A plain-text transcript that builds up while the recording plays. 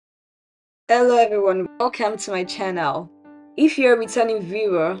Hello everyone, welcome to my channel. If you're a returning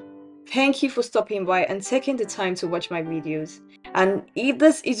viewer, thank you for stopping by and taking the time to watch my videos. And if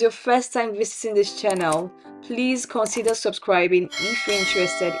this is your first time visiting this channel, please consider subscribing if you're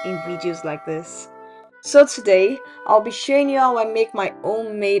interested in videos like this. So today, I'll be showing you how I make my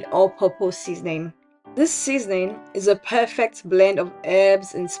homemade all-purpose seasoning. This seasoning is a perfect blend of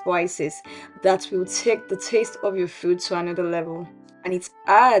herbs and spices that will take the taste of your food to another level, and it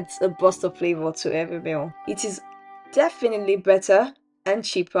adds a burst of flavor to every meal. It is definitely better and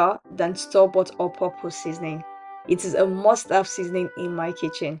cheaper than store-bought all-purpose seasoning. It is a must-have seasoning in my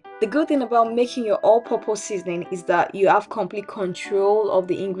kitchen. The good thing about making your all-purpose seasoning is that you have complete control of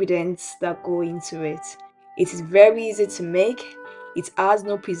the ingredients that go into it. It is very easy to make, it has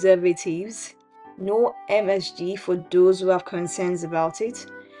no preservatives, no MSG for those who have concerns about it,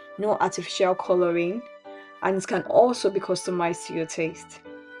 no artificial coloring, and it can also be customized to your taste.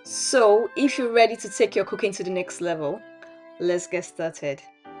 So if you're ready to take your cooking to the next level, let's get started.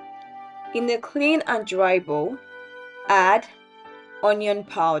 In a clean and dry bowl, add onion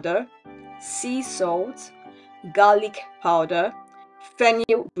powder, sea salt, garlic powder,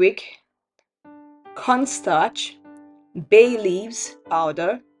 fenugreek, cornstarch, bay leaves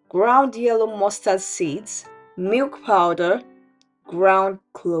powder, ground yellow mustard seeds, milk powder, ground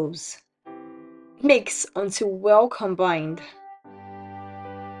cloves. Mix until well combined.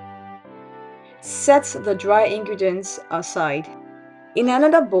 Set the dry ingredients aside. In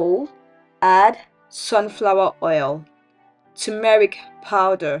another bowl, add sunflower oil, turmeric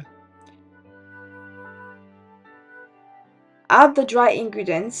powder. Add the dry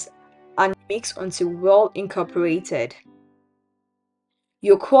ingredients and mix until well incorporated.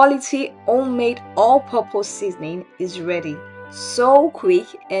 Your quality homemade all-purpose seasoning is ready. So quick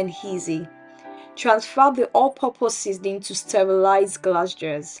and easy. Transfer the all-purpose seasoning to sterilized glass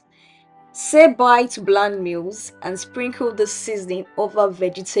jars. Say bye to bland meals and sprinkle the seasoning over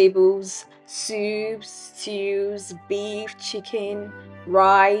vegetables, soups, stews, beef, chicken,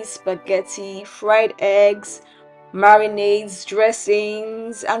 rice, spaghetti, fried eggs, marinades,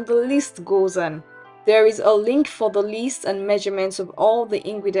 dressings, and the list goes on. There is a link for the list and measurements of all the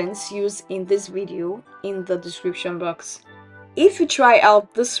ingredients used in this video in the description box. If you try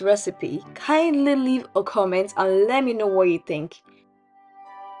out this recipe, kindly leave a comment and let me know what you think.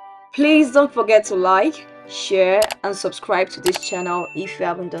 Please don't forget to like, share, and subscribe to this channel if you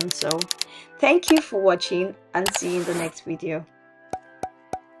haven't done so. Thank you for watching and see you in the next video.